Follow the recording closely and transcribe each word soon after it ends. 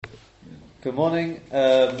Good morning.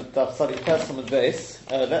 Daf Sadi Pesach base.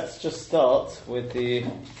 Let's just start with the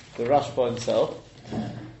Rashba himself.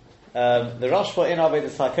 The Rashba in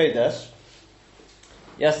Avodas HaKodesh.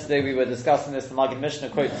 Yesterday we were discussing this. The Maggid Mishnah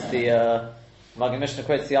quotes the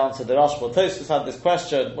answer. The Rashba Tosfos had this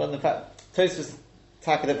question. Well, in fact, Tosfos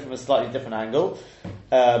tackled it from a slightly different angle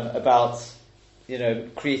about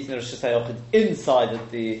creating the Rosh Hashanah inside of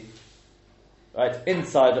the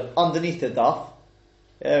underneath the daf.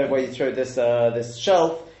 Where you throw this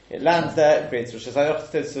shelf, it lands there, it creates Rosh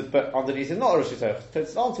Hashanah, but underneath it not Rosh Hashanah.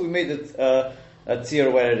 It's an answer we made it a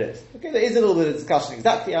tzira where it is. Okay, there is a little bit of discussion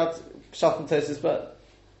exactly how to Pshat and Tosfos, but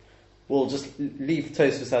we'll just leave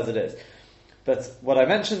Tosfos as it is. But what I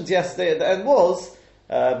mentioned yesterday at the end was,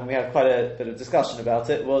 and we had quite a bit of discussion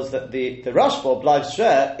about it, was that the Rashba bleibt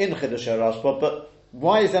schwer in Chidush Rashba, but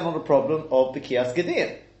why is there not a problem of B'kiyas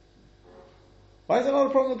Gediyim? Why is there not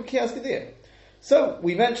a problem of B'kiyas Gediyim? So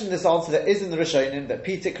we mentioned this answer that is in the Rishonim that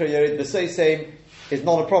Pitik Yored B'Soseim is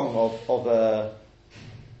not a problem of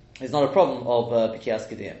B'kiyas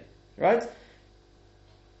Gediyim, right?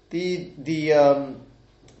 The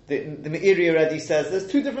Meiri already says there's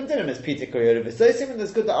two different dinim. It's Pitik Yored B'Soseim, and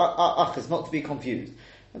there's good that Ach is not to be confused.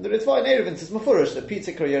 And the Ritva in Eruvin says Mefurish that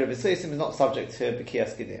Pitik Yored B'Soseim is not subject to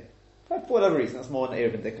B'kiyas Gediyim. Right? For whatever reason, that's more an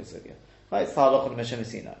Eruvin Dikasugya. Right? It's Halach and Mishnah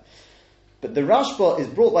Sinai. But the Rashba is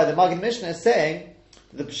brought by the Maggid Mishnah saying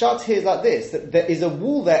the pshat here is like this: that there is a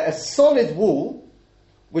wall there, a solid wall,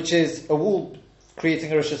 which is a wall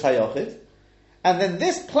creating a Rosh Hashanah, and then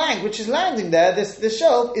this plank which is landing there, this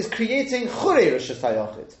shelf, is creating Churei Rosh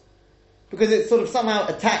Hashanah, because it's sort of somehow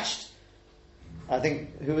attached. I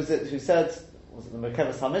think who said? Was it the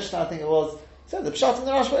Merkavas HaMishnah? I think it was. So the pshat in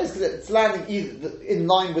the Rashba is because it's landing either in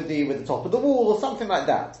line with the top of the wall or something like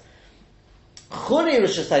that. Churei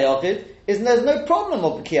Rosh Hashanah is there's no problem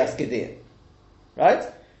of B'kiyas Gediyim, right?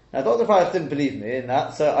 Now Dr. Faris didn't believe me in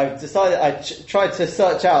that, so I've decided tried to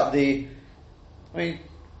search out very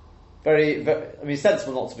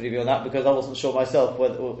sensible not to believe me on that, because I wasn't sure myself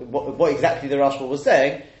what exactly the Rashba was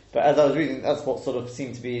saying, but as I was reading, that's what sort of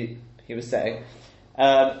seemed to be he was saying,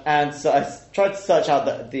 and so I tried to search out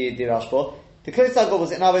the Rashba. The Klei Sagol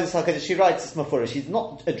was in Avodas HaKodesh. She writes this Mefurish. She's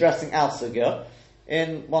not addressing Al Sugya.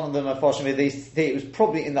 In one of them, unfortunately, they say it was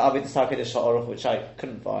probably in the Avodas HaKodesh Ha'aruch, which I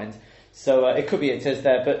couldn't find. So it could be it is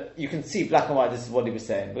there, but you can see black and white. This is what he was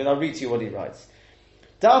saying. But I'll read to you what he writes.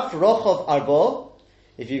 Daf Rochov Arba.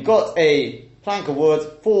 If you've got a plank of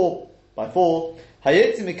wood 4 by 4,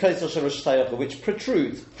 Hayetzi Mikoisel Shel Rosh Hashanah, which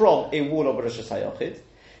protrudes from a wall of Rosh Hashanah.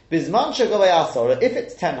 Bizman Shegavei Asara. If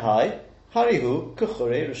it's 10 high, Harihu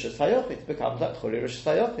Kechurei Rosh Hashanah. It becomes like Churei Rosh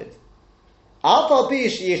Hashanah. Alfal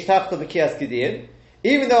Bish Yesh Tachta B'kiyas Gediyim.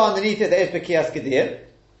 Even though underneath it there is B'kiyas Gediyim,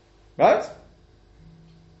 right?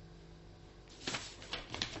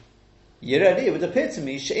 Yeradi, it would appear to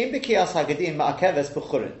me She'im B'kiyas HaGediyim Ma'akeves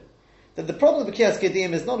B'churin, that the problem of B'kiyas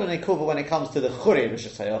Gediyim is not an ekuva when it comes to the Churei Rosh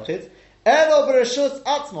Hashanah, Elo B'Reshus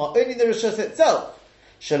Atzma, only the Reshus itself.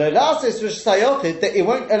 Shelo Lasis Rosh Hashanah, that it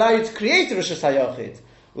won't allow you to create a Rosh Hashanah.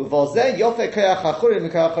 Uvalzeh Yofe Koyach HaChurin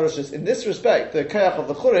M'Koyach HaReshus. In this respect, the Koyach of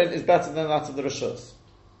the Churin is better than that of the Reshus.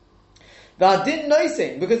 V'adin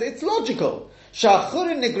noising, because it's logical.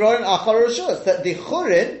 Sha'churin nigroin achar Reshus, that the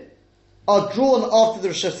Churin are drawn after the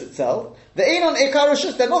Reshus itself. The Einon Ikar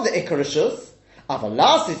Reshus, they're not the Ikar Reshus.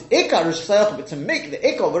 Avalas is Ikar Rosh Hashanah, but to make the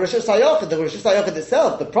Ikar of Rosh Hashanah, the Rosh Hashanah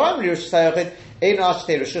itself, the primary Rosh Hashanah, Einon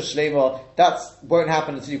Ashtei Reshus Shleima, that won't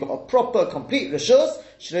happen until you've got a proper, complete Reshus.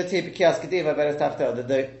 Shlotei B'kiyas Gediyim Averes Tafter,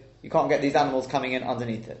 that you can't get these animals coming in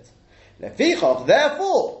underneath it. Lefichach,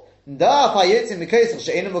 therefore, Daf Hayetzim Mikoisel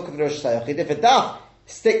She'einu Mukav Rosh Hashanah, if a daf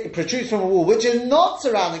protrudes from a wall which is not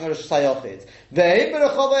surrounding a Rosh Hashanah,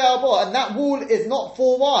 and that wall is not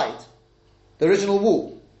 4 wide, the original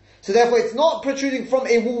wall. So therefore it's not protruding from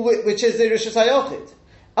a wall which is the Rosh Hashanah.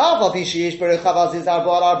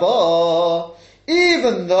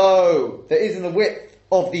 Even though there is in the width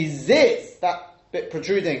of the zitz, that bit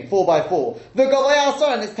protruding 4 by 4, the Gavai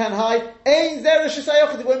Asar and it's 10 high, ain't there Rosh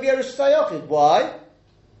Hashanah, it won't be a Rosh Hashanah. Why?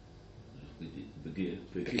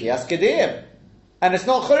 B'kiyas Gediyim. And it's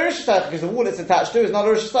not Churei Rosh Hashanah because the wall it's attached to is not a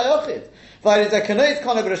Rosh Hashanah.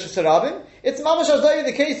 It's mamash as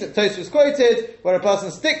the case that Tosfos quoted, where a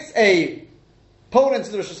person sticks a pole into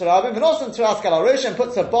the Rosh Hashanah, and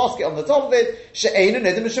puts a basket on the top of it. It's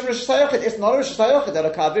not a Rosh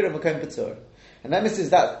Hashanah. And then this is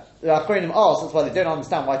that the Achronim asked. That's why they don't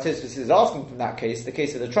understand why Tosfos is asking from that case, the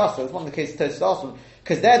case of the trust. It's one of the cases Tosfos asked from,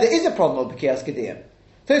 because there is a problem of B'kiyas Gediyim.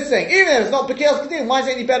 Tosfos is saying, even if it's not B'kiyas Gediyim, why is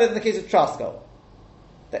it any better than the case of Traskal?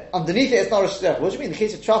 That underneath it, it's not Rosh Hashanah. What do you mean? In the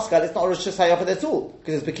case of Traskal, it's not Rosh Hashanah at all,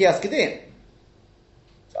 because it's B'kiyas Gediyim.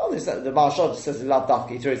 So the Marshal says Lav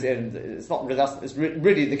Dafki, he throws it in. It's not it's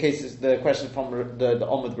really the case is the question from the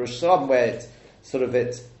onward Rosh Hashanah where it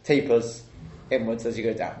tapers inwards as you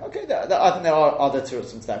go down. Okay, I think there are other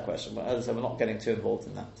terutzim to that question, but as I said, we're not getting too involved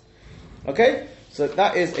in that. Okay, so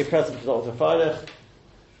that is a present for Dr. Freilich.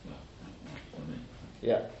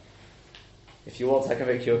 Yeah. If you want, I can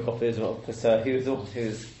make you a copy as well, because he was the one who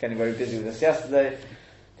was getting very busy with us yesterday.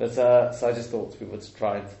 But so I just thought we would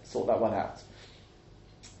try and sort that one out.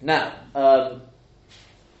 Now,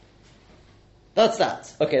 that's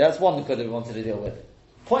that. Okay, that's one good that we wanted to deal with.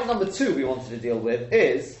 Point number 2 we wanted to deal with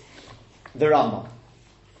is the Rambam.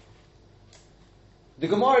 The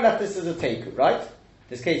Gemara left this as a teiku, right?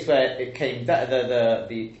 This case where it came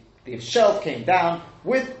the shelf came down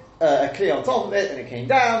with a kli on top of it, and it came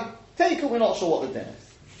down. Teiku, we're not sure what the din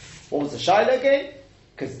is. What was the shaila again?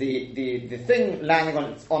 Because the thing landing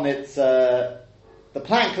on its the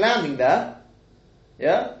plank landing there,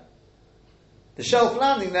 yeah, the shelf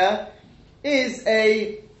landing there seems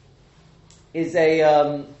to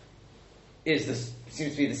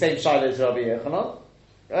be the same shaila as Rabbi Yochanan,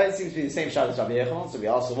 right? It seems to be the same shaila as Rabbi Yochanan. So we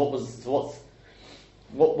asked,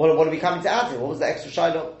 what are we coming to add here? What was the extra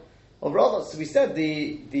shaila of Rava? So we said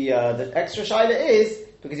the extra shaila is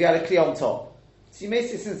because you had a kli on top. So you may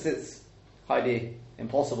say, since it's highly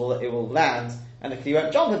impossible that it will land and the kli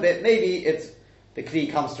won't jump a bit, maybe the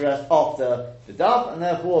kli comes to rest after the daf, and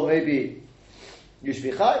therefore maybe you should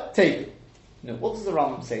be chai. Take it. No, what does the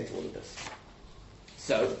Rambam say to all of this?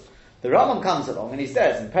 So the Rambam comes along and he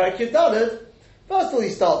says in Perek Yud Daled, first of all he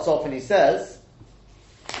starts off and he says,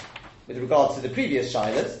 with regard to the previous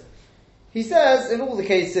shilas, he says in all the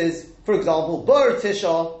cases, for example, Bor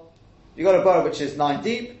Tisha, you got a bor which is 9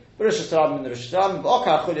 deep, Rosh Hashanah and Rosh Hashanah,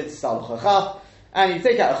 V'okar Chulit Tzal Chachaf, and you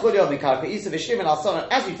take out a Chulio Mikar Pe'isa V'shlim and Ason,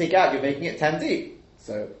 and as you take out, you're making it 10 deep.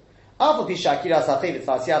 So,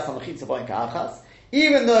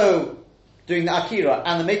 even though doing the Akira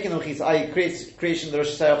and the making of the Mechitza, i.e. creation of the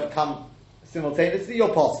Rosh Hashanah come simultaneously,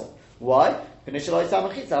 you're potter. Why? Because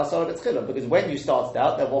when you started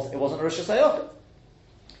out, it wasn't a Rosh Hashanah.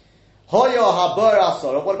 What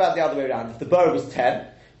about the other way around? If the bor was 10,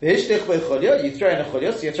 you throw in a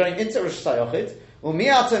chulya, so you're throwing into Rosh Hashanah,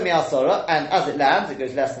 and as it lands, it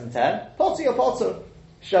goes less than 10. Potter, you're potter.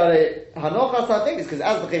 Hanochas, I think, is because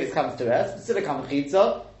as the chivitz comes to rest, Basilicam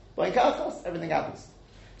Mechitza, Boin Kachas, everything happens.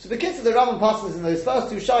 So the kids of the Rambam passes in those first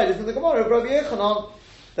 2 shaylas in the Gemara, Rabbi Yochanan,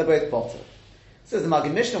 they're both potter. Says the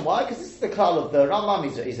Maggid Mishnah, why? Because this is the klal of the Rambam.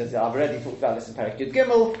 He says, I've already talked about this in Perek Yud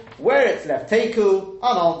Gimel, where it's left teiku,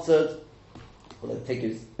 unanswered. Well, the teiku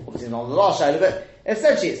is obviously not on the last shayla, but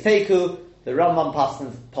essentially it's teiku, the Rambam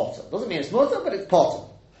passes potter. Doesn't mean it's mutter, but it's potter.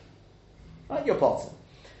 Right? You're potter.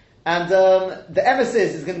 And the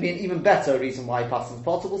emesis is going to be an even better reason why he passes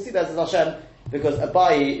potter. We'll see Be'ez Hashem, because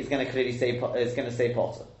Abayi is going to clearly say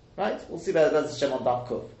potter. Right? We'll see Be'ez Hashem on Daf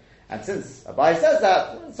Kuf. And since Abai says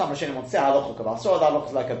that, some Rishonim want to say halachuk of Asra, that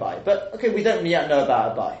looks like Abai. But okay, we don't yet know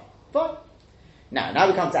about Abai. Fine. Now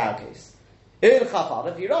we come to our case. Il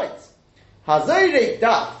Chafalef, he writes, Hazoyrek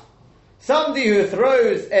Daf, somebody who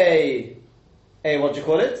throws a what do you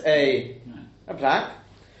call it? A plank.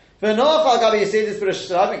 V'nochal Gabi Yisidis Rosh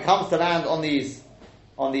Hashanah, it comes to land on these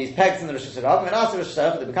pegs in the Rosh Hashanah, and after Rosh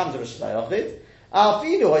Hashanah, it becomes a Rosh Hashanah.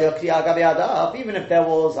 Even if there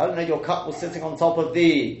was, your cup was sitting on top of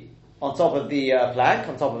the plank,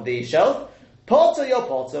 on top of the shelf, potter, your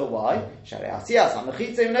potter. Why? Because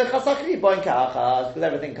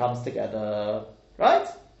everything comes together, right?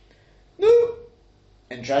 No.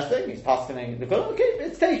 Interesting. He's passing the good. Okay,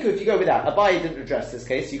 it's teiku if you go with that. Abai didn't address this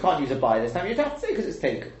case. You can't use Abai this time. You'd have to say because it's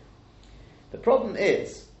teiku. The problem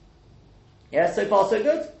is, so far so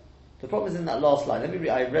good. The problem is in that last line. Let me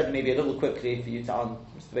I read maybe a little quickly for you to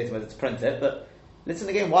debating whether to print it, but listen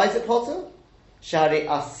again. Why is it potter? Shari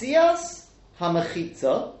asiyas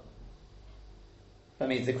hamechitza. That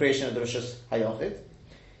means the creation of the Rosh Hayochid.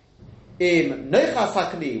 Im noichas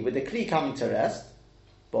hakli, with the kli coming to rest,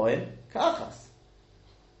 boim ka'achas,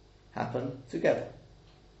 happen together.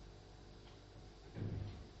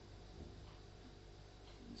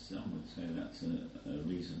 Some would say that's a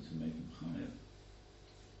reason to make him chayav.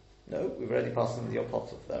 No, we've already passed on with your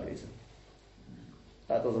potter for that reason.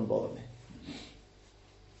 That doesn't bother me.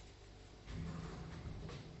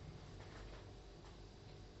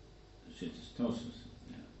 Shittas Tosfos,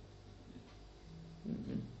 yeah.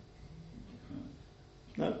 Mm-hmm.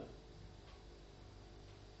 No.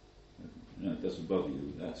 No, it doesn't bother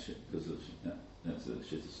you. That's because that's a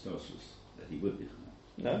Shittas Tosfos that he would be chayav.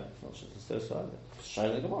 No, not Shittas Tosfos either.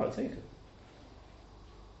 Shaila Gemara, take it.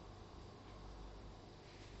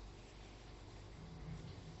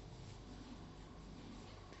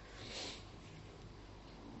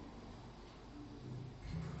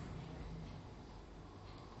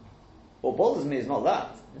 what bothers me is not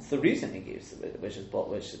that. It's the reason he gives, which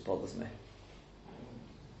bothers me.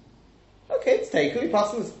 Okay, it's Teiku, he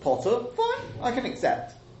passes as Potter, fine, I can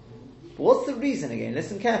accept. But what's the reason again?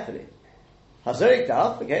 Listen carefully. Hazorik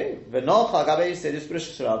Daf, okay, V'noch ha'gabei yiserius b'Rosh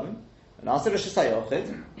Hashanah, v'naseh Rosh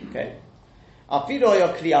Hashanah, okay. Afido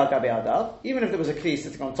yo kli al gabei adav, even if there was a kli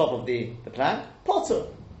sitting on top of the plank, Potter.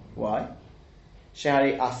 Why?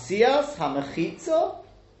 Shehari asiyas ha'mechitza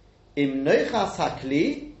im noichas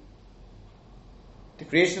ha'kli, the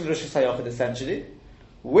creation of Rosh Hashanah essentially,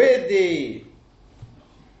 with the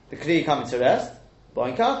kli coming to rest,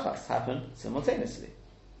 Boin Kachas happened simultaneously.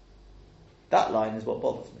 That line is what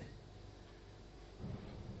bothers me.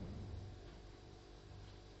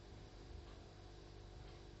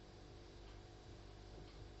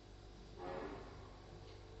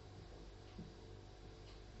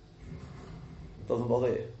 Doesn't bother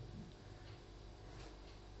you.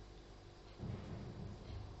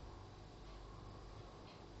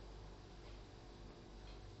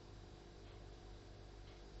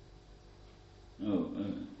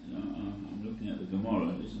 I'm looking at the Gemara.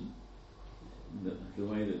 Isn't the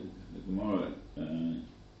way that the Gemara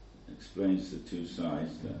explains the two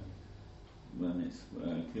sides, that when it's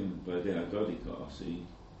given by the Adodika,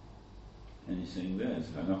 anything there, it's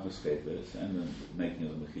Hanachas Chefetz and the making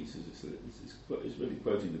of the Mechitzas. It's really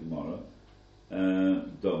quoting the Gemara.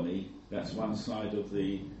 Domi, that's one side of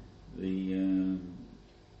the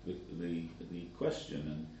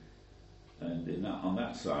question, and on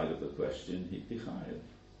that side of the question, he'd be chayav.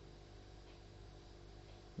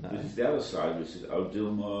 No. This is the other side, which is Al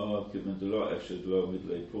Dilma Kibbutz Delo Efshad Lo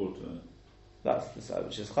Midlei Porta. That's the side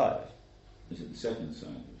which is chayav. Is it the second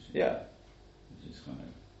side? Yeah. Which is chayav.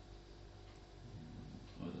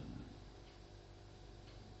 I don't know.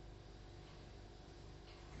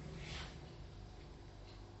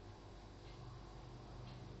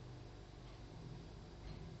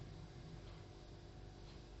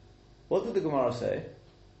 What did the Gemara say?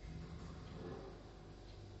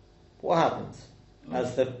 What happens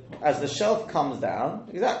as the shelf comes down?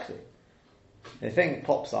 Exactly, the thing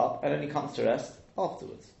pops up and only comes to rest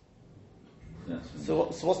afterwards. So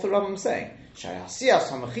what's the Rambam saying? If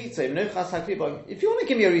you want to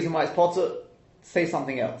give me a reason why it's potter, say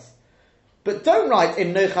something else. But don't write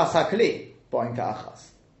im nochas hakli boin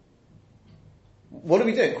ka'achas. What are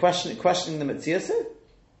we doing? Questioning the Metzias?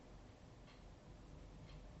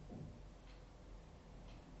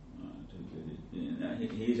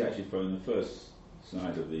 He's actually following the first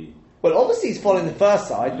side of the... Well, obviously he's following the first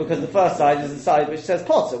side because the first side is the side which says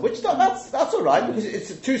potter, which that's all right because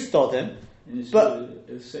it's two stodim. But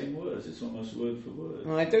the same words, it's almost word for word.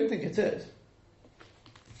 I don't think it is.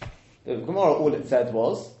 The Gemara, all it said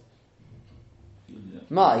was,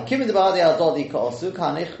 "Mai kim debadi al dodi ka'asu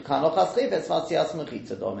kanochas chifetz vatzias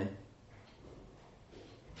mechitza domi."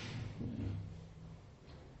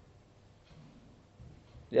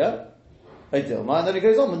 Yeah, I do. And then it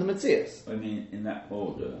goes on with the Metzias. I mean, in that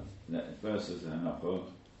order, that verses and Hanacha.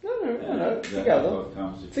 No. Together.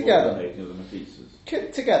 Together. The making of the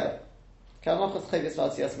Metzias. Together. Kanochas chifetz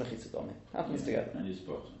vatzias mechitza domi. Happens together. And his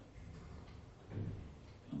bottom.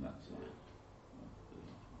 On that side.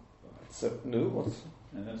 So no, what's?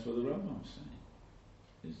 And that's what the Rambam's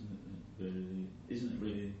saying, isn't it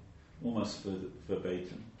really almost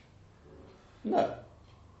verbatim? No,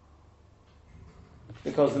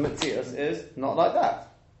 because the Metzias is not like that.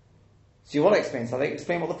 So you want to explain something?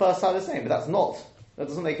 Explain what the first side is saying, but that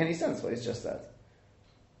doesn't make any sense. What he's just said.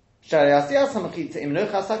 No,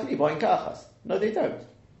 they don't.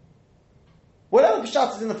 Whatever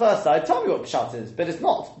pshat is in the first side, tell me what pshat is, but it's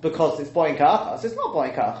not because it's boin ka'achas. It's not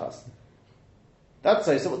boin ka'achas. That's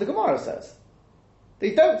so what the Gemara says.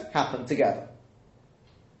 They don't happen together.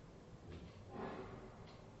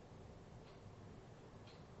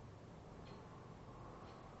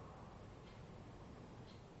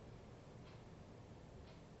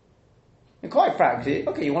 And quite frankly,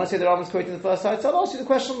 okay, you want to say the Rambam's quoting the first side, so I'll ask you the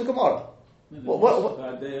question on the Gemara. What?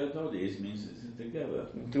 Ba'adei Adodi means it's together.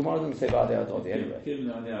 The Gemara doesn't say Ba'adei Adodi anyway.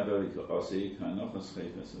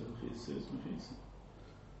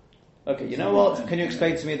 Okay, you know what? Can you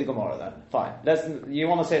explain to me the Gemara then? Fine. You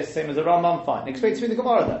want to say it's the same as the Rambam? Fine. Explain to me the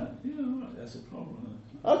Gemara then. Yeah, right, that's a problem.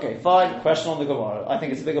 Okay, fine. Question on the Gemara. I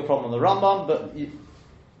think it's a bigger problem on the Rambam, but...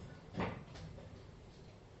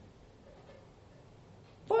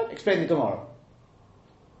 Fine, explain the Gemara.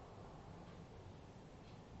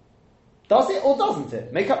 Does it or doesn't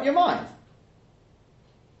it? Make up your mind.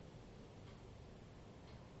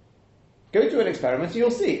 Go do an experiment and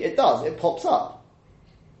you'll see. It does. It pops up.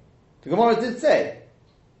 The Gemara did say,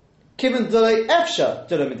 "Kiven delay efsha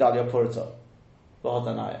delay medalya purta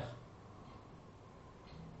v'hadanayach."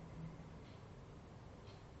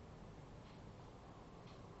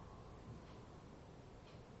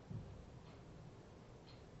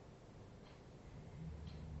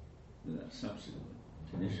 subsequent.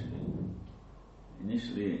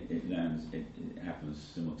 Initially it lands, it happens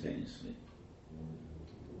simultaneously,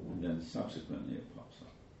 and then subsequently it pops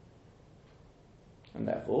up. And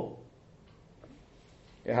therefore,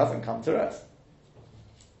 it hasn't come to rest.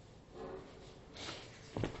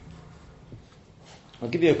 I'll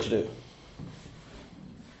give you a clue.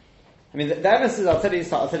 I mean, the emphasis, I'll tell you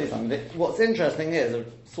something. What's interesting is, I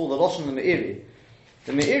saw the Lashon of the Meiri.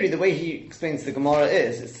 The Meiri, the way he explains the Gemara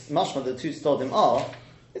is, it's mashma the two stodim are,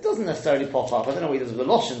 it doesn't necessarily pop up. I don't know what he does with the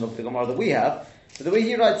Lashon of the Gemara that we have, but the way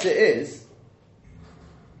he writes it is,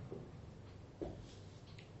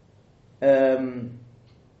 the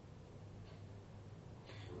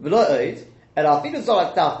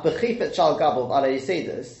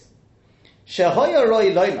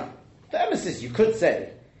emphasis, you could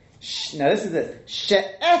say, now this is it,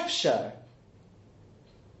 she'efshar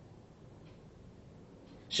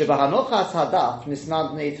shebahanochas hadaf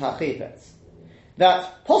nisnad neit hachifetz,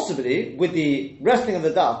 that possibly with the resting of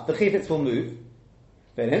the daf the chifetz will move.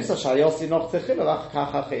 I don't know why he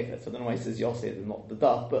says Yossi, not the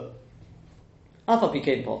daf, but Afa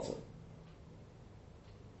became potter.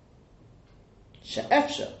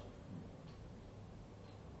 She'efshar.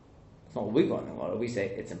 It's not what we want anymore. We say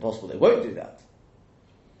it's impossible, they won't do that.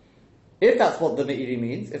 If that's what the Meiri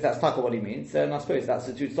means, if that's taka what he means, then I suppose that's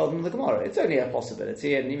the two stodim of the Gemara. It's only a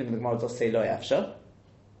possibility, and even the Gemara does say lo yafsha.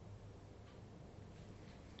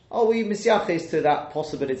 Are we misyaches to that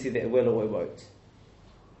possibility that it will or it won't?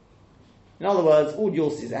 In other words, all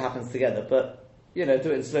you'll see is it happens together, but, do it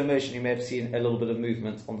in slow motion, you may have seen a little bit of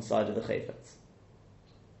movement on the side of the chayfetz.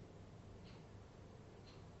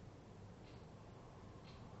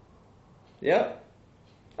 Yeah?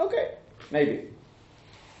 Okay, maybe.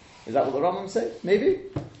 Is that what the Rambam says? Maybe.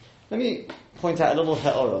 Let me point out a little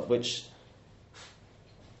ha'orah, which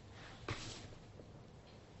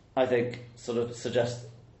I think sort of suggests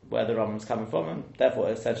where the Rambam's coming from, and therefore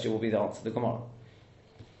essentially will be the answer to the Gemara.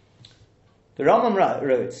 The Rambam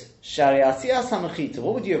wrote, Shari Asiyas HaMechitza.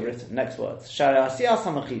 What would you have written? Next words. Shari Asiyas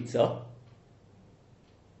HaMechitza.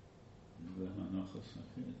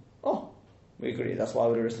 Oh, we agree. That's what I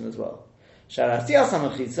would have written as well. Shari Asiyas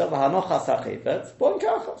HaMechitza v'hanochas ha'chefetz bon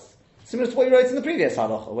kachas. Similar to what he wrote in the previous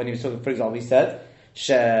halacha, when he was talking, for example, he said,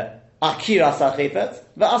 She'akiras ha'chefetz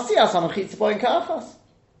v'asiyas ha'mechitza bon kachas.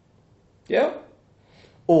 Yeah?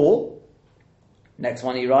 Or, next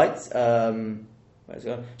one he writes, Shari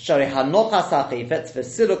hanochas ha'chefetz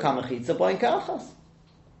v'siluk ha'mechitza bon kachas.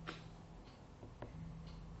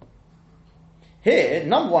 Here,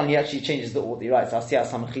 number one, he actually changes the order. He writes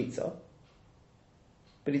asiyas ha'mechitza,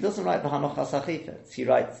 but he doesn't write the hanochas ha'chefetz. He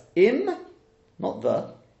writes im, not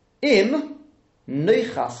the, im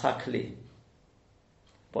noichas hakli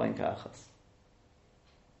boin kachas.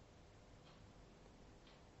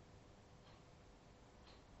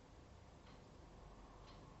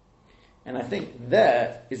 And I think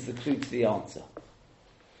there is the clue to the answer.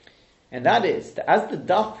 And that is that as the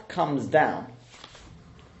daf comes down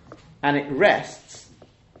and it rests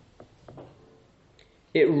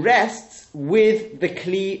with the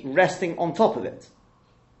kli resting on top of it.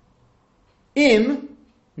 Im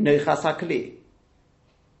noichas hakli.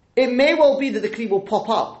 It may well be that the kli will pop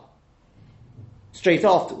up straight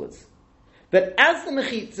afterwards. But as the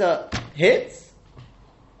mechitza hits,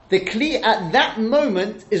 the kli at that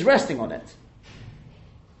moment is resting on it.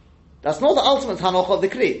 That's not the ultimate hanoch of the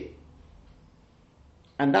kli.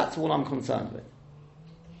 And that's all I'm concerned with.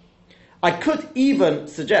 I could even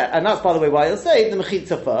suggest, and that's by the way why I'll say the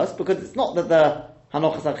mechitza first, because it's not that the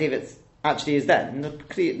hanochas ha'chivitz actually is there. The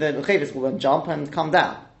chivitz will then jump and come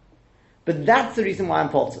down. But that's the reason why I'm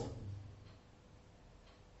potter.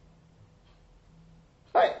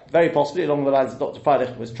 Right, very possibly along the lines of Dr.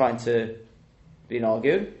 Freilich was trying to be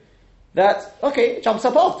argued, that, okay, it jumps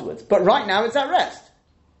up afterwards, but right now it's at rest.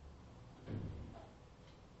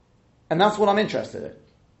 And that's what I'm interested in.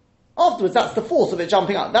 Afterwards, that's the force of it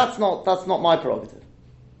jumping up. That's not my prerogative.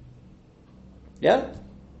 Yeah?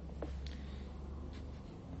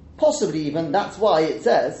 Possibly even, that's why it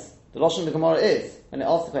says, the Lashon of the Gemara is, when it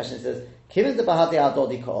asks the question, it says, Kivin de bahadi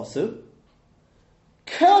adodi ka'asu,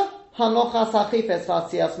 ka hanochas ha'chifetz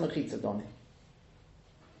v'asiyas mechitza doni.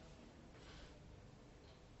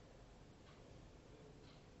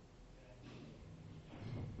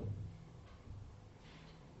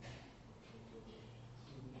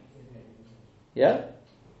 Yeah?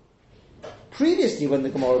 Previously, when the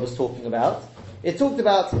Gemara was talking about, it talked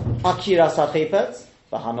about Akiras HaChefetz,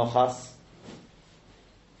 V'Hanochas,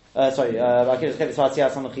 Akiras HaChefetz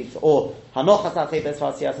V'Asiyas HaMechitza, or Hanochas HaChefetz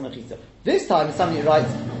V'Asiyas HaMechitza. This time, somebody writes,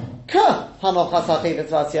 Ka Hanochas HaChefetz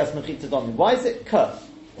V'Asiyas HaMechitza Domin. Why is it Ka?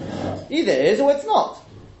 Either it is or it's not.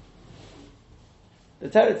 The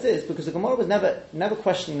teretz is because the Gemara was never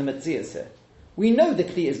questioning the metzias here. We know the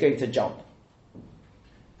kli is going to jump.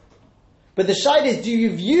 But the shayla is, do you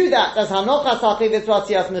view that as hanochas hachivitz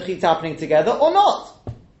v'atzias mechitza happening together or not?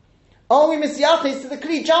 Are we misyachis to the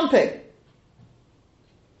kli jumping?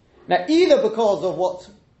 Now, either because of what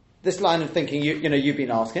this line of thinking you've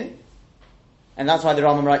been asking, and that's why the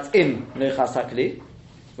Rambam writes in nechas hakli,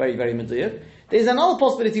 very very meduyuk. There's another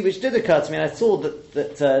possibility which did occur to me, and I saw that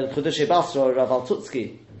Chudushay Basra or Rav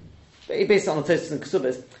Altutsky, based on the Tosfos and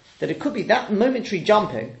Kesubos, that it could be that momentary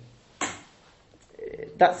jumping.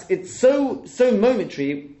 It's so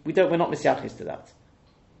momentary. We're not misyachis to that.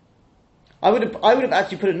 I would have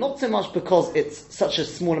actually put it not so much because it's such a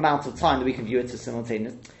small amount of time that we can view it as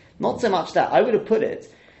simultaneous. Not so much that. I would have put it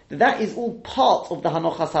that is all part of the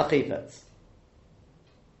hanochas hachifetz.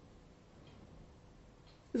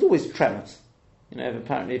 There's always tremors.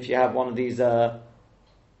 Apparently, if you have one of these,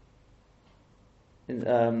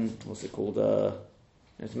 what's it called?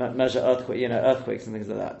 Measure earthquake, earthquakes and things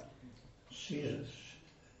like that.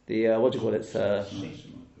 The what do you call it?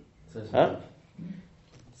 Seismograph.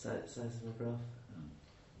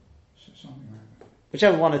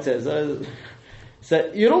 Whichever one it is. So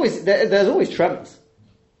there's always tremors.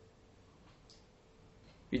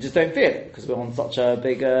 You just don't feel it because we're on such a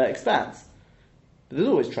big expanse. But there's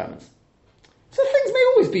always tremors. So things may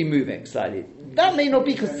always be moving slightly. That may not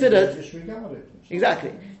be considered. Disregard it.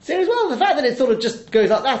 Exactly. So as well, the fact that it sort of just goes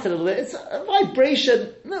like that a little bit, it's a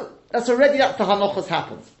vibration. No, that's the hanochas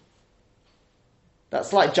happens. That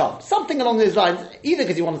slight jump. Something along those lines, either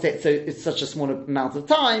because you want to say it's such a small amount of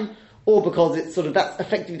time, or because it's sort of,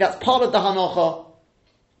 that's part of the hanocha.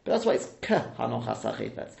 But that's why it's hanochas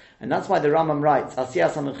hachifetz. And that's why the Rambam writes,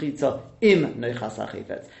 asiyas hamechitza im neichas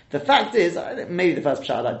hachifetz. The fact is, maybe the first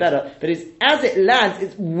pshat I like better, but it's as it lands,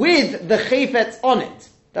 it's with the chifetz on it.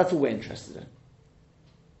 That's what we're interested in.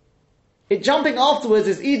 It jumping afterwards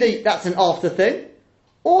is either that's an after thing,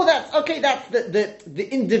 or that's the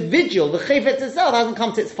individual, the chifetz itself hasn't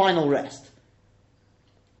come to its final rest.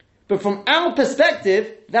 But from our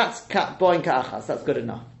perspective, that's boin ka'achas, that's good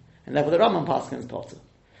enough. And therefore the Rambam paskins potter.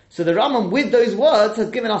 So the Rambam, with those words, has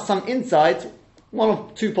given us some insight, one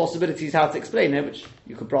of two possibilities how to explain it, which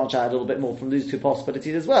you could branch out a little bit more from those two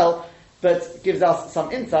possibilities as well, but gives us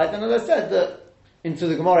some insight. And as I said, that into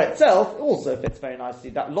the Gemara itself, it also fits very nicely.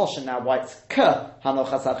 That Loshen now writes ka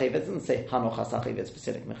hanochas hachivitz, doesn't say hanochas hachivitz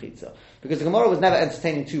specific mechitza, because the Gemara was never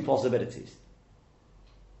entertaining two possibilities.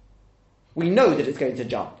 We know that it's going to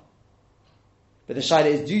jump, but the shayla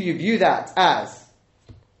is: do you view that as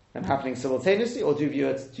them happening simultaneously, or do you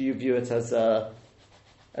view it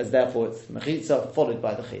as therefore it's mechitza followed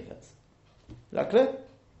by the chifetz? Is that clear?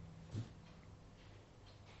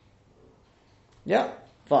 Yeah,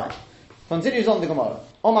 fine. Continues on the Gemara.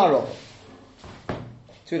 Omar Rov.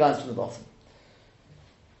 2 lines from the bottom.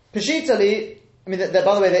 Peshitali, by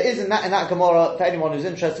the way, there is in that Gemara, for anyone who's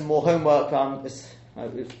interested in more homework,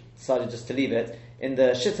 we've decided just to leave it. In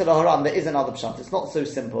the Shittel HaHaran, there is another pshat. It's not so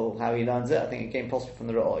simple how he learns it. I think it came possibly from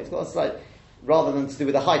the Ra'ah. He's got a slight, rather than to do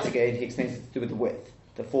with the height again, he explains it to do with the width,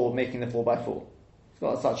 making the 4x4. It's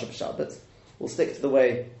got such a pshat, but we'll stick to the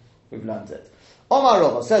way we've learned it. Omar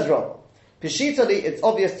Rava, says Rava, Peshitali, it's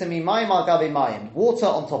obvious to me, Mayim al gabi mayim, water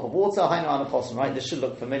on top of water, Hainu anachosim, right? This should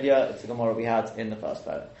look familiar. It's the Gemara we had in the first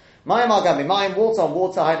paragraph. Mayim al gabi mayim, water on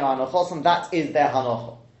water, Hainu anachosim, that is their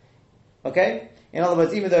hanocha. Okay? In other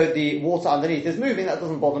words, even though the water underneath is moving, that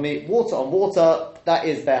doesn't bother me. Water on water, that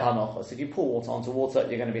is their hanocha. So if you pour water onto water,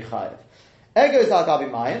 you're going to be chayiv. Egos al gabi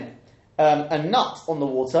mayim, a nut on the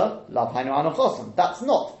water, lav hainu anachosim. That's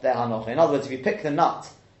not their hanocha. In other words, if you pick the nut,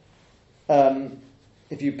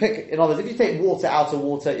 if you take water out of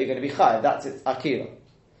water, you're going to be chayiv. That's its akira.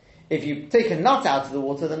 If you take a nut out of the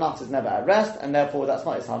water, the nut is never at rest, and therefore that's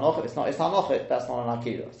not its hanocha. If it's not its hanocha, that's not an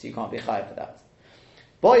akira. So you can't be chayiv for that.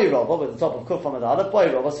 Boy Rava, with the top of Kuf Hamadala,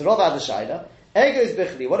 Boy Rava, so Rava had a shayla. Egos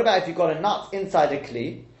bichli. What about if you've got a nut inside a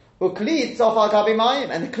kli? Ukli itzof al gabi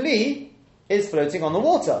mayim, and the kli is floating on the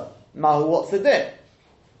water. Mahu, what's the din?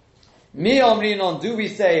 Mi omrinon, do we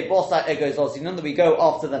say bosa egos osinon, that we go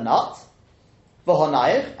after the nut?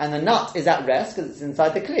 V'honayich, and the nut is at rest because it's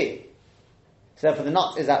inside the kli. So therefore the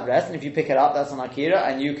nut is at rest, and if you pick it up, that's an akira,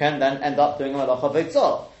 and you can then end up doing a malacha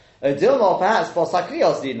v'tzor. A dilma, perhaps,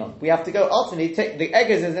 we have to go ultimately take the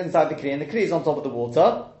egg is inside the kli and the kli is on top of the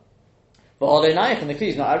water. And the kli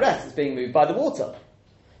is not at rest, it's being moved by the water.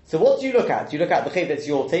 So what do you look at? Do you look at the chayv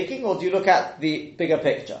you're taking, or do you look at the bigger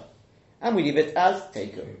picture? And we leave it as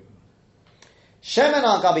taken. Shemen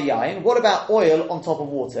al gabi yain. What about oil on top of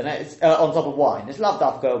water? Now, it's on top of wine. It's lav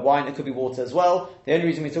dafka wine. It could be water as well. The only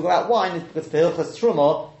reason we talk about wine is because for hilchas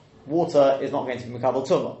truma, water is not going to be mekabel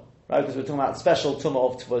tumah, right? Because we're talking about special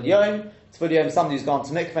tumah of tvul yom. Tvul yom, somebody who's gone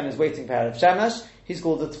to mikveh and is waiting for erev shemesh, he's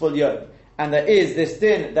called a tvul yom. And there is this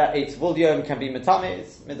din that a tvul yom can be metame.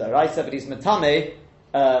 It's midaraisa, but he's metame,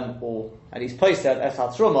 and he's posed as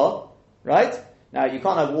truma, right? Now, you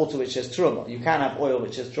can't have water which is truma. You can have oil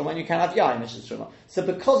which is truma, and you can have yain which is truma. So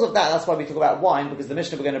because of that, that's why we talk about wine, because the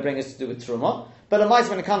Mishnah we're going to bring is to do with truma. But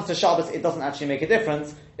when it comes to Shabbos, it doesn't actually make a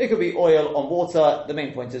difference. It could be oil on water. The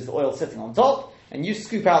main point is the oil sitting on top, and you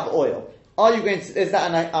scoop out the oil. Is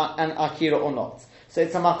that an akira or not? So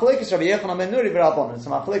it's a machlokes Rabbi Yochanan ben Nuri v'Rabbanan. It's a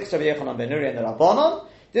machlokes Rabbi Yochanan ben Nuri and the Rabbanan.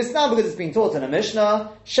 This now because it's been taught in a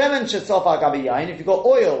Mishnah. Shemen shetzof al gabi yain. If you've got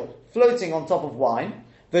oil floating on top of wine,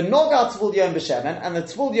 the noga tvul yom b'shemen, and the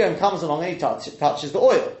tvul yom comes along and he touches the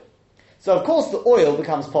oil. So of course the oil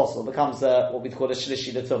becomes possible, becomes what we call a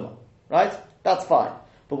shlishi l'tumah, right? That's fine.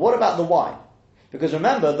 But what about the wine? Because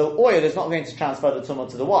remember, the oil is not going to transfer the tumah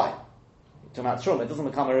to the wine. We're talking about truma, it doesn't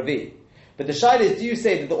become a revi. But the shaila is, do you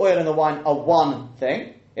say that the oil and the wine are one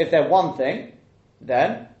thing? If they're one thing,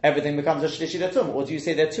 then everything becomes a shlishi l'tumah. Or do you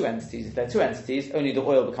say they're two entities? If they're two entities, only the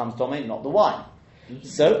oil becomes tumah, not the wine.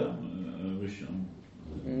 So,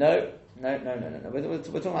 No. We're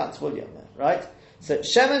talking about tvul yom, right? So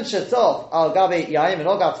shemen shetzof al gabi yaim and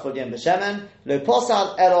ogat tvul yom b'shemen lo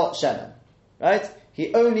posal elo shemen, right?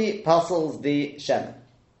 He only parcels the shemen,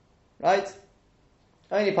 right?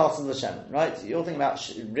 Only parcels the shemen, right? You're thinking about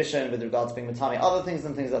rishon with regards to being matami, other things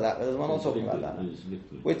and things like that. But we're not talking about that.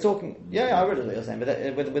 We're talking. Yeah, I read what you're saying,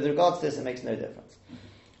 but with regards to this, it makes no difference.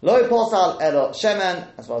 Lo posal elo shemen,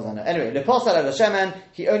 as far as I know. Anyway, lo posal elo shemen,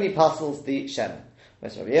 he only parcels the shemen.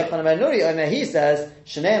 Rabbi Yochanan ben Nuri, he says,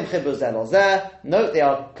 Shneim chibur zeh lo zeh. Note, they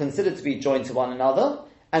are considered to be joined to one another,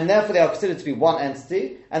 and therefore they are considered to be one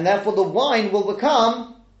entity, and therefore the wine will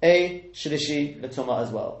become a shlishi l'tumah as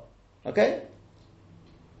well. Okay?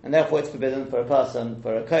 And therefore it's forbidden for a person,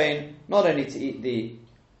 for a kohen, not only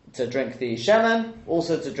to drink the shemen,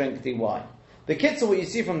 also to drink the wine. The kitzur, what you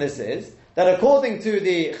see from this is, that according to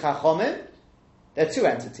the chachomim, there are two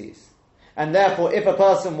entities. And therefore, if a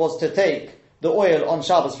person was to take the oil on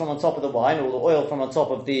Shabbos from on top of the wine, or the oil from on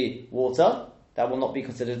top of the water, that will not be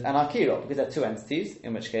considered an akira, because they're two entities,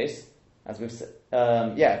 in which case, as we've said,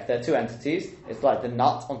 if they're two entities, it's like the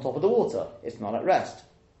nut on top of the water. It's not at rest.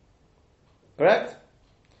 Correct?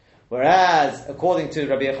 Whereas, according to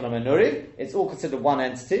Rabbi Yochanan ben Nuri, it's all considered one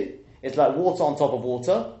entity. It's like water on top of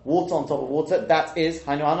water, water on top of water. That is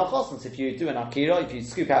hainu hanochos. So if you do an akira, if you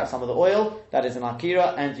scoop out some of the oil, that is an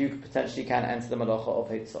akira, and you potentially can enter the malacha of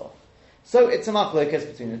hitzah. So it's a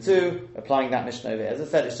machlokes between the two, applying that Mishnah over here. As I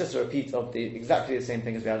said, it's just a repeat of exactly the same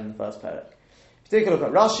thing as we had in the first parak. If you take a look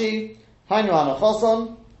at Rashi, hainu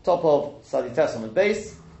hanochoson, top of Sadi Tesson with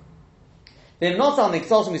base. Then not on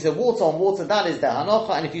the we said water on water, that is the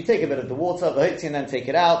hanocha, and if you take a bit of the water, v'hotzi, and then take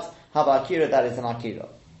it out, haba akira, that is an akira.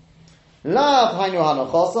 Lav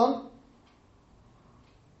hainu hanochoson.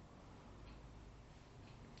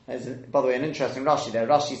 By the way, an interesting Rashi there.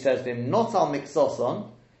 Rashi says, not on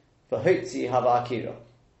mixoson, v'hotzi haba akira.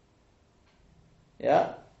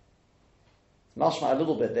 Yeah? It's mashma a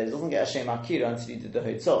little bit there. It doesn't get a shem akira until you do the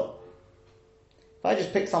hotzah. If I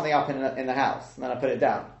just pick something up in the house, and then I put it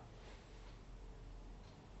down,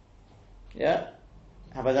 yeah?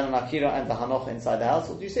 Have I done an akira and the hanocha inside the house?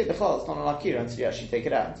 Or do you say, b'chal, it's not an akira until you actually take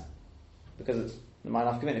it out? Because it's the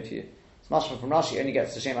ma'anaf committed for you. It's mashma from Rashi, only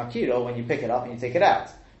gets the shem akira when you pick it up and you take it out.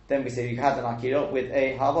 Then we say you had an akira with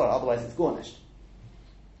a havor, otherwise it's garnished.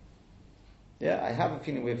 Yeah, I have a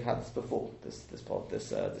feeling we've had this before, this part of this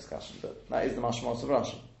discussion, but that is the mashma of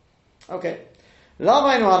Rashi. Okay.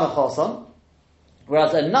 Lavainu hanochoson,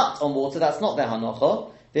 whereas a nut on water, that's not their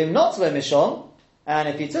hanocha. They're not to a mishon, and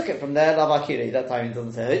if he took it from there, lav akira. That time he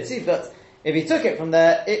doesn't say hitzi, but if he took it from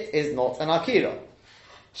there, it is not an akira.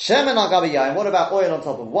 Shemen al gabi yain. What about oil on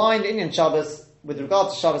top of wine? Indian Shabbos, with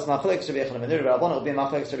regard to Shabbos, machlokes Rabbi Yochanan ben Nuri Rabbanon, it will be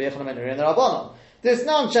machlokes Rabbi Yochanan ben Nuri and the Rabbanon. There's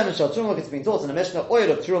now shemen shel truma, it's been taught in the Mishnah,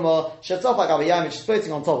 oil of truma, shetzof al gabi yain, which is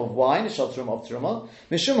floating on top of wine, shel truma of truma.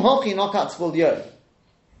 Mishum hochi nokat tvul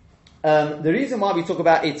yom. The reason why we talk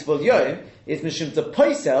about a tvul yom is mishum to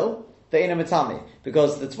poisel the ina mitami,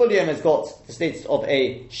 because the tvul yom has got the status of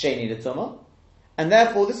a sheni l'tumah, and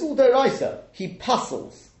therefore this is all deraisa. He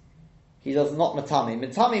puzzles. He does not matami.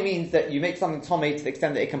 Matami means that you make something tomei to the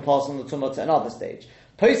extent that it can pass on the tumah to another stage.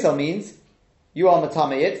 Poisel means you are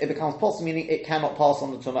matame it becomes possible, meaning it cannot pass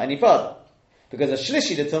on the tumah any further. Because a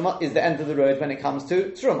shlishi l'tumah is the end of the road when it comes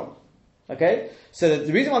to truma. Okay? So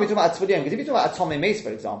the reason why we talk about tvul yom, because if you talk about a tomei mace,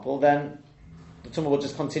 for example, then the tumah will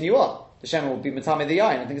just continue on. The shemen will be matame the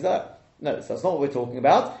yain and things like that. No, so that's not what we're talking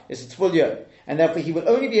about. It's a tvul yom. And therefore he will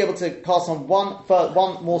only be able to pass on one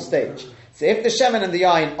more stage. So if the shemen and the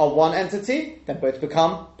yain are one entity, then both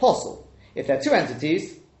become possible. If they're two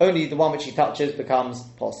entities, only the one which he touches becomes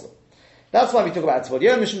possible. That's why we talk about tvul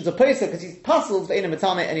yom, mishum zapoisa, because he's puzzled for ina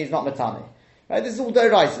matame and he's not matame. Right? This is all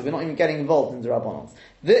doraisa. We're not even getting involved in the rabbanons.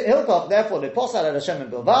 The Hilkach, therefore, the posal al shemen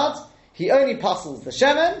bilvad, he only puzzles the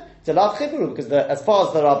shemen to love chibur, because as far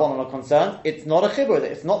as the rabbanon are concerned, it's not a chibur.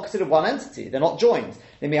 It's not considered one entity. They're not joined.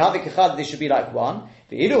 They should be like one.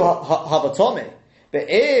 But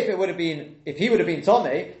if he would have been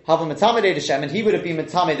Tomei, have a Matame the Shemen, he would have been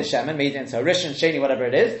Matame the Shemen, made into a Rish and Sheni, whatever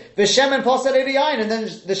it is, the Shemen pass the Yain, and then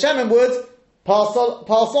the Shemen would pass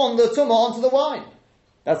on the Tumah onto the wine.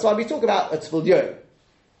 That's why we talk about a Tvul Yom,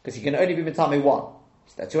 because he can only be Matame one.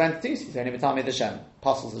 So there are two entities, he's only Matame the Shemen,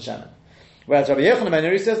 passes the Shemen. Whereas Rabbi Yochanan ben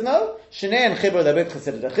Nuri says no, Shnei and Chibur, they're both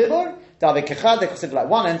considered a Chibur, Davik Kechad, they're considered like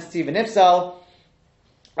one entity, V'nifsal,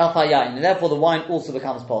 Afayayin, and therefore the wine also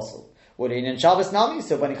becomes possible. In Shabbos Nami,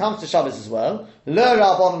 so when it comes to Shabbos as well, Le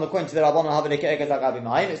Rabbanon, according to the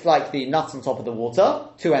Rabbanon, it's like the nuts on top of the water,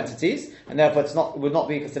 two entities, and therefore it would not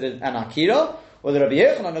be considered an Akira. Or the Rabbi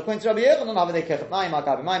Yochanan, according to Rabbi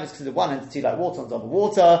Yochanan, it's considered one entity like water on top of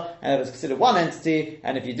water, and it's considered one entity,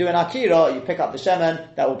 and if you do an Akira, you pick up the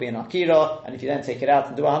Shemen, that will be an Akira, and if you then take it out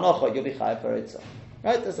and do a Hanocha, you'll be Chayav for it.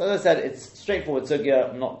 Right? As I said, it's straightforward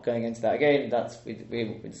sugya. I'm not going into that again.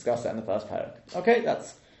 We discussed that in the first parak. Okay,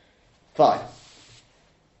 that's fine.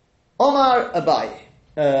 Omar Abai.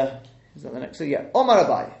 Is that the next? So yeah, Omar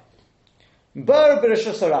Abai. Bur b'Rosh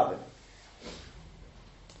Hashanah.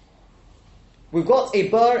 We've got a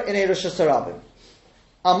bur in a Rosh Hashanah.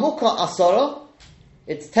 Amuka Asara.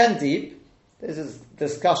 It's 10 deep. This is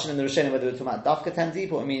discussion in the Rishonim whether we're talking about Dafka 10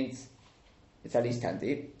 deep or it means it's at least 10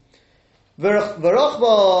 deep.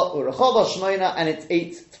 V'rachba urachava shmoina, and it's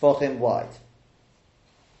 8 tefachim wide.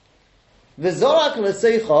 V'zorak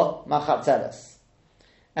l'seicha machatzeles,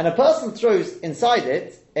 and a person throws inside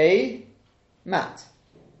it a mat.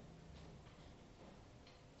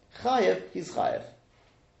 Chayev, he's chayev.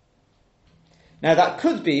 Now that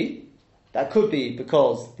could be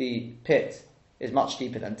because the pit is much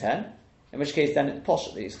deeper than 10, in which case then it's posh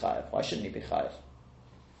that he's chayev. Why shouldn't he be chayev?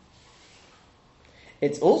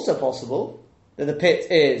 It's also possible that the pit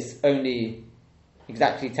is only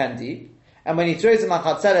exactly 10 deep, and when he throws a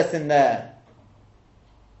machatzeres in there,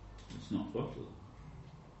 it's not bottle.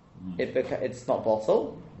 It's not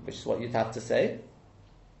bottle, which is what you'd have to say,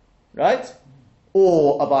 right?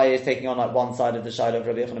 Or Abaye is taking on like one side of the Shaila of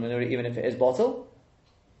Rabbi Yochanan ben Nuri, even if it is bottle,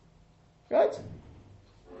 right?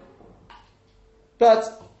 But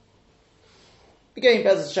again,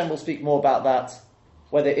 Be'ez Hashem will speak more about that,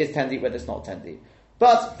 whether it is 10 deep, whether it's not 10 deep.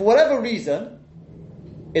 But for whatever reason,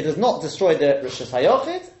 it does not destroy the Rosh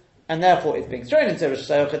Hashanah, and therefore it's being thrown into Rosh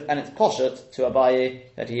Hashanah, and it's poshet to Abaye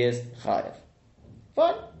that he is chayev.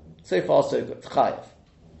 Fine, so far so good. Chayev.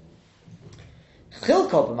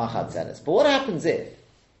 Chilkov b'machatzeles. But what happens if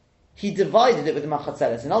he divided it with the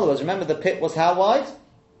machatzeles? In other words, remember the pit was how wide?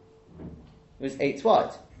 It was 8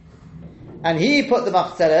 wide, and he put the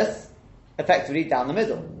machatzeles effectively down the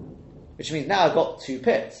middle, which means now I've got 2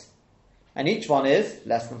 pits. And each one is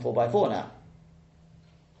less than 4 by 4 now.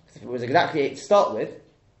 If it was exactly 8 to start with,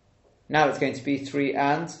 now it's going to be 3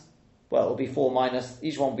 and, well, it'll be 4 minus,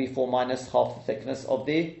 each one will be 4 minus half the thickness of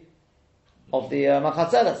the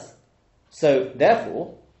machatzeles. So,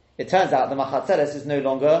 therefore, it turns out the machatzeles is no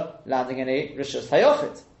longer landing in a rishus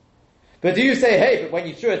hayochid. But do you say, hey, but when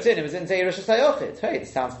you threw it in, it was into a rishus hayochid? Hey, it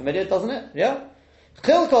sounds familiar, doesn't it? Yeah?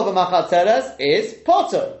 Chilkov the machatzeles is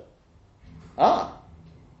potter. Ah.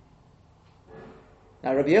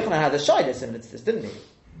 Now, Rabbi Yochanan had a shayla similar to this, didn't he?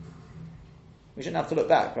 We shouldn't have to look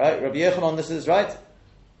back, right? Rabbi Yochanan, this is right.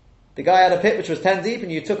 The guy had a pit which was 10 deep,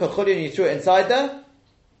 and you took a chuli and you threw it inside there.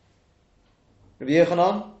 Rabbi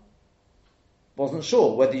Yochanan wasn't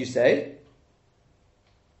sure whether you say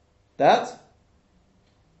that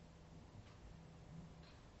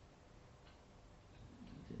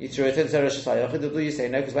you threw it into Rosh Hashanah, or you say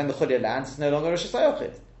no, because when the chuli lands, it's no longer Rosh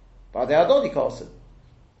Hashanah. But the Adoni Carson,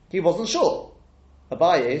 he wasn't sure.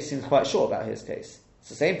 Abaye seems quite sure about his case. It's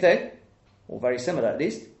the same thing, or very similar at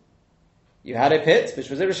least. You had a pit, which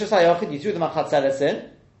was a Rosh Hashanah, you threw the machatzeles in,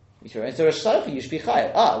 you threw it into Rosh Hashanah, you should be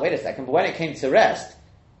chayav. Ah, wait a second, but when it came to rest,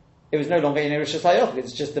 it was no longer in a Rosh Hashanah,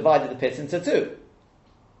 it's just divided the pit into 2.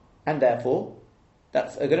 And therefore,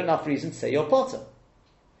 that's a good enough reason to say you're potter.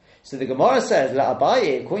 So the Gemara says, La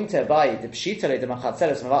Abaye, according to Abaye, the pshita the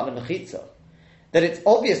machatzeles mavat mechitza, that it's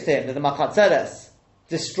obvious to him that the machatzeles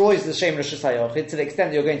destroys the Shem Rosh Hashanah to the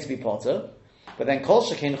extent that you're going to be potter. But then kol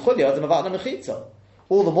shekein chulya the mevatel mechitza.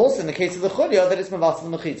 All the more so in the case of the chulya that it's mevatel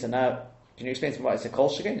mechitza. Now, can you explain to me why it's a kol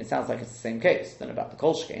shekein? It sounds like it's the same case than about the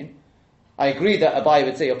kol shekein. I agree that Abaye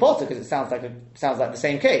would say you're potter because it sounds like the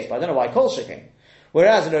same case, but I don't know why kol shekein.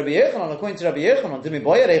 Whereas in Rabbi Yochanan, according to Rabbi Yochanan, Dimi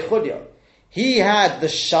boyarei chulya, he had the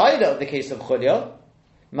shaila of the case of chulya.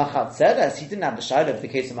 Machat Sedes, he didn't have the shaila of the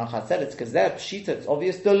case of Machat Sedes because there pshita it's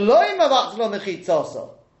obvious the loy mevatel mechitza,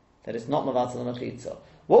 that it's not mevatel mechitza.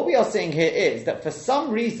 What we are saying here is that for some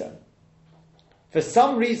reason, the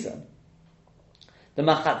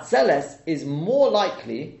Machat Seles is more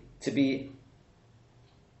likely to be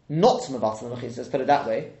not mevatel mechitza. Let's put it that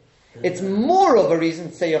way. It's more of a reason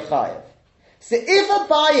to say you're chayev. So if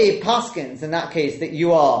Abaye paskins in that case that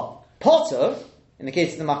you are potter, in the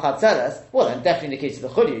case of the Machat Seles, well then definitely in the case of the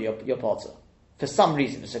chulya you're potter. For some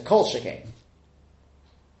reason, it's a kol shekein.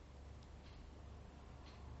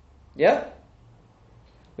 Yeah?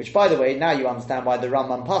 Which, by the way, now you understand why the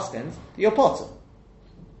Rambam paskins you're potter.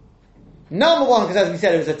 Number one, because as we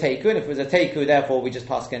said, it was a teiku, and if it was a teiku, therefore we just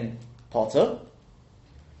paskin potter.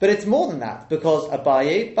 But it's more than that, because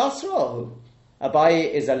Abaye basrahu.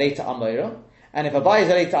 Abaye is a later Amora, and if Abaye is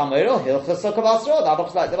a later Amora, he'll chasuk basra, that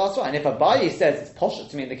looks like the basra. And if Abaye says it's posher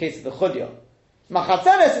to me in the case of the chulya, Machat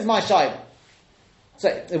Seles is my shayla. So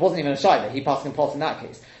it wasn't even a shayla, he passed in pot in that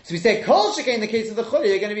case. So we say kol shekein in the case of the chulya,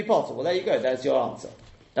 you're going to be potter. Well, there you go, there's your answer.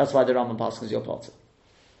 That's why the Rambam passes your potter.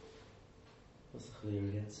 What's the chulya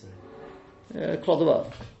again, sorry? Klod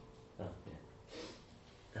above. Oh,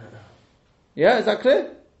 yeah. Yeah, is that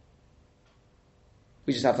clear?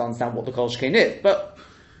 We just have to understand what the kol shekein is. But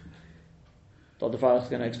Dr. Farach is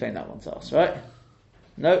going to explain that one to us, right?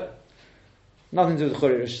 No, nothing to do with the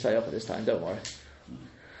Churi Rosh Hashanah at this time. Don't worry.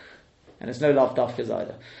 And it's no lav dafkas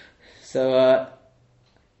either. So,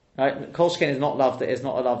 right, kol shekein is not lav. It's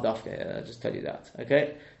not a lav dafka. I'll just tell you that.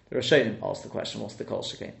 Okay. The Rishonim asked the question: what's the kol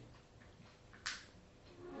shekein?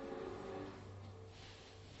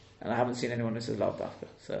 And I haven't seen anyone who says lav dafka.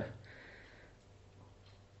 So.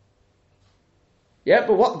 Yeah,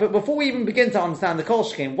 but before we even begin to understand the kol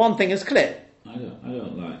shekein, one thing is clear. I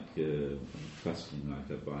don't like fasting like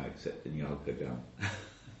that by accepting Yalka down.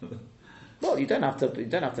 Well, you don't have to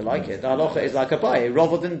like it. The halacha is like Abaye.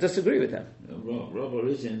 Rava didn't disagree with him. Rava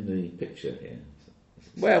is in the picture here.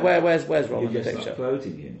 Where's Rava in the You're just picture?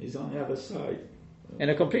 uploading him. He's on the other side. In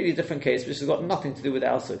a completely different case, which has got nothing to do with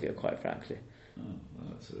our sugya, quite frankly. Oh,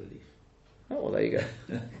 well, that's a relief. Oh, well, there you go.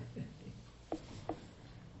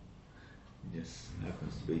 It just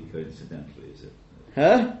happens to be coincidentally, is it?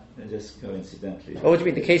 Huh? It just coincidentally. Oh, what do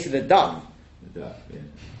you mean? The case of the daf? The duck, yeah.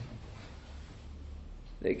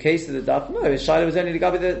 The case of the daf? No, his shaila was only the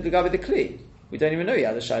gabi the kli. We don't even know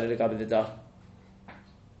yet the shaila the gabi the daf.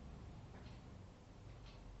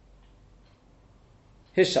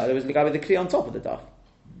 His shaila was the gabi the kli on top of the daf.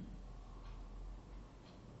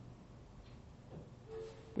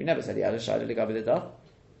 We never said he had a shaila the gabi the daf.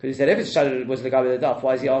 Because he said if his shaila was the gabi the daf,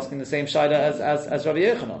 why is he asking the same shaila as Rabbi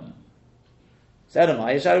Yochanan? So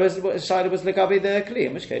Edomai, his shaila was the gabi the kli,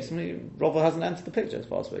 in which case Rava hasn't entered the picture as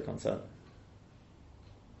far as we're concerned.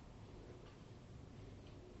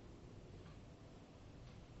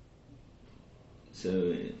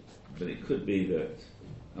 So, but it could be that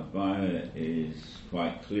Abaye is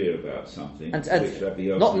quite clear about something. And which Rabbi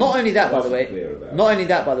Yochanan not only that, by the way. clear about. Not only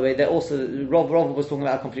that, by the way. They're also Rava was talking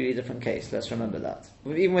about a completely different case. Let's remember that.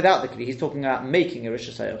 Even without the kli, he's talking about making a Rosh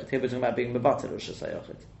Hashanah. Here we're talking about being mevatel Rosh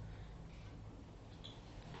Hashanah.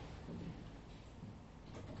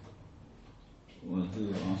 Well,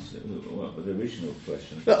 who asked it? What was the original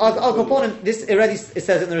question? But I'll go on. This already it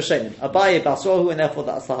says in the Rishonim, Abaye basrohu, and therefore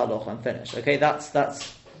that's the halacha. I'm finished. Okay,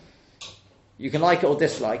 that's. You can like it or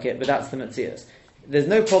dislike it, but that's the Metzias. There's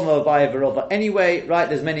no problem with Abaye v'Rava anyway, right?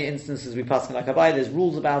 There's many instances we pass like Abaye. There's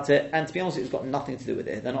rules about it, and to be honest, it's got nothing to do with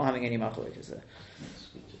it. They're not having any machlokes there.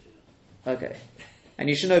 Okay, and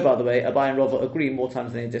you should know, by the way, Abaye and Rava agree more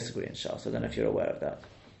times than they disagree in Shas. I don't know if you're aware of that.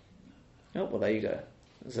 Oh, well, there you go.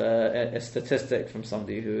 There's a statistic from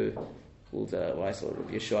somebody who called I saw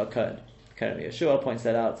Yeshua Cohen. Yeshua points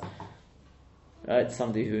that out. Right,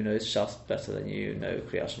 somebody who knows Shas better than you know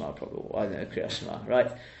Kriyat Shema probably. Well, I know Kriyat Shema,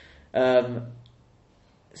 right?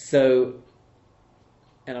 So,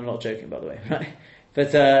 and I'm not joking, by the way, right?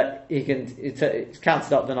 But it's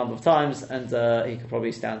counted up the number of times, and he could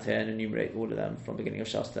probably stand here and enumerate all of them from beginning of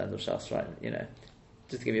Shas to end of Shas, right? You know,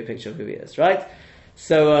 just to give you a picture of who he is, right?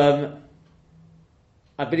 So,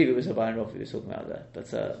 I believe it was Abaye and Rava he was talking about there,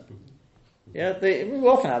 but yeah, we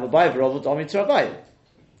often have Abaye and Rava Domi to Abaye.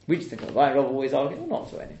 We just think of Abaye and Rava always arguing, well,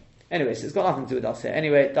 not so any. Anyway, so it's got nothing to do with us here.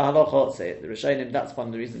 Anyway, the halacha say it, the Rishonim, that's one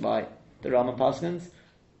of the reasons why the Rambam Paskins,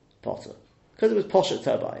 potter. Because it was poshet to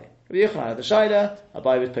Abaye. Rabbi Yochanan had the Shaila,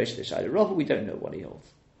 Abaye was poshet to the Shaila. Rava, we don't know what he holds.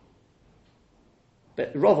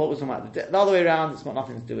 But Rava was talking about the other way around, it's got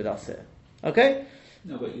nothing to do with us here. Okay?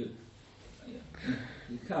 No, but you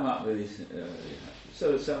come up with this,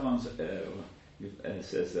 so someone says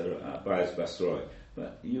they're Abaye's Basroi,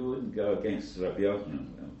 but you wouldn't go against Rabbi Yochanan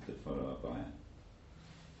to follow Abaye.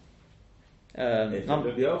 If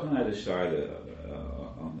Rabbi Yochanan had a Shaila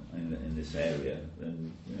in this area,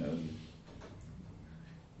 then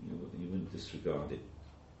you wouldn't disregard it.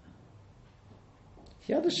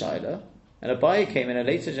 He had a Shaila, and Abaye came in a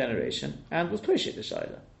later generation and was pushing the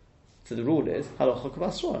Shaila. So the rule is halacha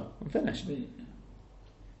k'basroa. I'm finished.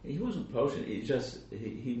 He wasn't pushing.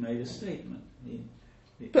 He made a statement.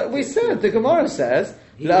 But we said the Gemara says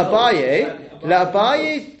la'Abaye.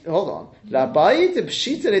 Hold on. La'Abaye de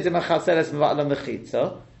pshita le de mechatzeres meva'la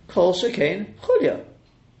mechitza kol shekein chulya.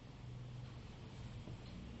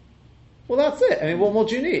 Well, that's it. I mean, what more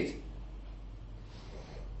do you need?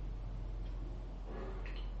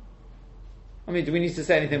 I mean, do we need to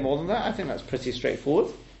say anything more than that? I think that's pretty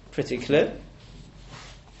straightforward, pretty clear.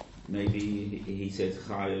 Maybe he said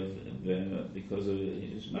chayav because of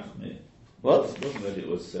his machmir. What? It wasn't that it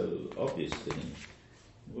was so obvious to him,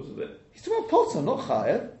 wasn't it? He's talking about potter, not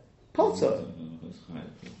chayav. Potter.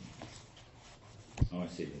 Oh, I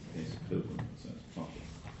see. It's pilgrim, so it's potter.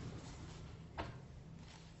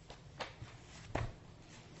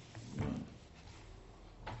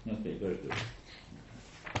 Okay, very good.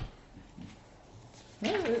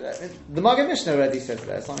 The Maggid Mishnah already says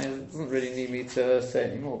that. I mean, it doesn't really need me to say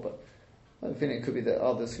any more, but I think it could be that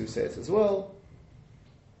others who say it as well.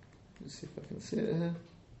 Let's see if I can see it here.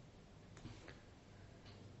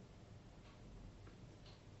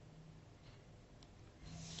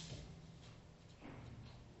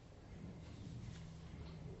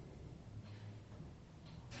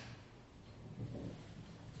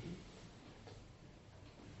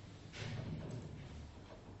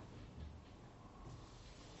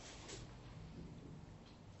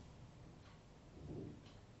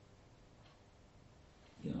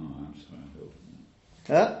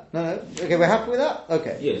 No. Okay, we're happy with that?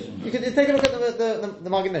 Okay. Yes. You can take a look at the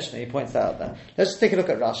Maggid Mishnah. He points that out there. Let's just take a look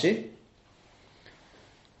at Rashi.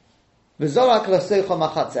 V'zorak l'seicha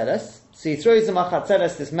machatzeres. So he throws the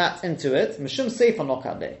machatzeres, this mat, into it. Mishum seifa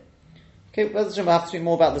nokadeh. Okay, we'll have to speak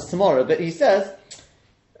more about this tomorrow. But he says,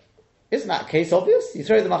 isn't that case obvious? You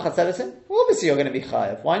throw the machatzeres in? Well, obviously you're going to be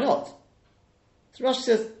chayav. Why not? So Rashi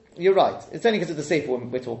says, you're right. It's only because of the Sefer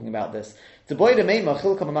we're talking about this. The boy the meima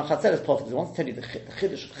chilkam machatzeres potter. He wants to tell you the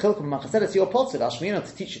chiddush chilkam machatzeres. Your potter Ashmina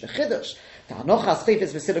to teach you the chiddush. The hanochas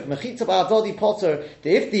chayfetz v'siluk mechitza ba'adodi potter.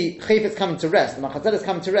 If the chayfetz coming to rest, the machatzeres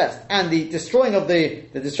coming to rest, and the destroying of the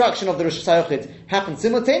destruction of the Rosh Hashanah happens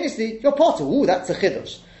simultaneously, your potter. Ooh, that's a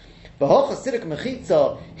chiddush.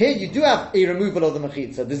 Here you do have a removal of the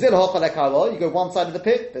mechitza. You go one side of the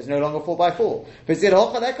pit, there's no longer 4x4.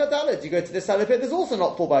 You go to this side of the pit, there's also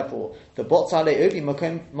not 4x4. The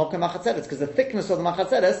because the thickness of the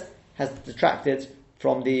machatzeres has detracted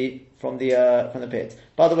from the pit.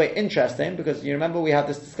 By the way, interesting, because you remember we had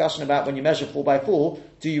this discussion about when you measure 4x4,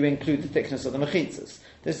 do you include the thickness of the mechitzas?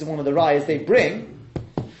 This is one of the rayas they bring.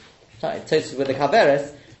 Tosus with the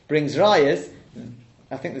kaveres brings rayas.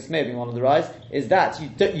 I think this may have been one of the rise, is that you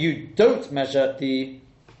do not measure the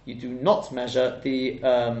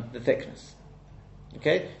thickness.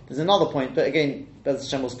 Okay? There's another point, but again, Bez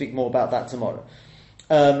Hashem will speak more about that tomorrow.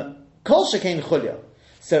 Kol shekein chulya.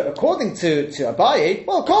 So according to Abaye,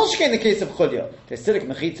 well, kol shekein the case of chulya. There's silik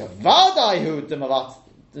mechitza, vaday hu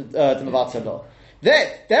d'mevatza lo.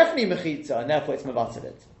 There, definitely mechitza, and therefore it's mevatzel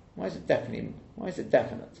it. Why is it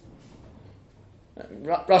definite?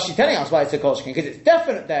 Rashi telling us why it's a kol shekein, because it's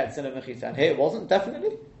definite there it's in a mechitza, and here it wasn't,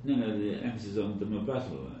 definitely? No, the emphasis on the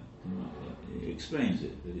mabatel. He explains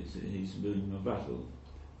it, that he's doing mabatel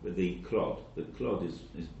with the clod. The clod is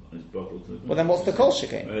bottled to the... Well, then what's the kol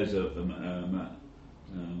shekein?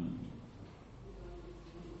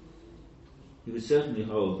 He would certainly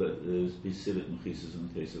hold that there's bisilik mechitza in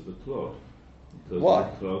the case of the clod. Because why?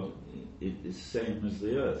 The clod is the same as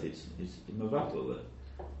the earth. It's mabatel there.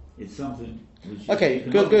 It's something which okay,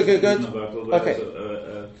 you good. Okay.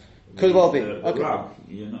 Could well be. Okay. Rug,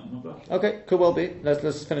 you're not mabatel. Okay, could well be.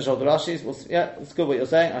 Let's finish all the Rashis. It's good what you're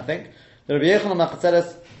saying, I think. The Rabbi Yochanan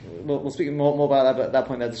Machatzeres, we'll speak more about that, but at that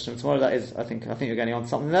point that's tomorrow. That is, I think you're getting on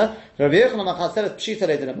something there. The Rabbi Yochanan Machatzeres pshita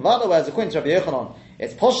leidin mevada, whereas according to Rabbi Yochanan,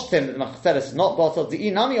 it's poshetim that the Machatzeres is not bottled. The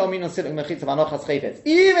inami omin on silik mechitza v'anochas chayfetz.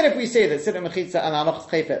 Even if we say that silik mechitza and anochas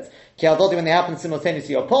chayfetz ki adodi when they happen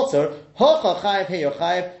simultaneously or potter, hocha chayiv hey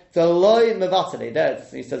yochayiv. The loy mevatale. There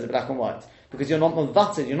he says it black and white. because you're not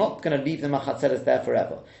mavated, you're not going to leave the machatzeres there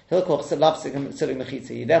forever. Therefore, it's not a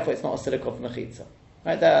silik of mechitza.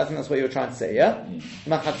 Right there, I think that's what you were trying to say, yeah?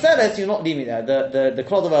 Machatzeres, you're not leaving there. The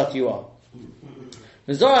cloth of earth, you are.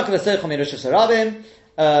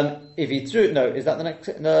 If he threw, no, is that the next,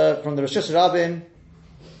 from the Rosh Hashanah?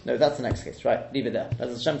 No, that's the next case, right? Leave it there.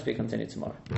 As Hashem to be continued tomorrow.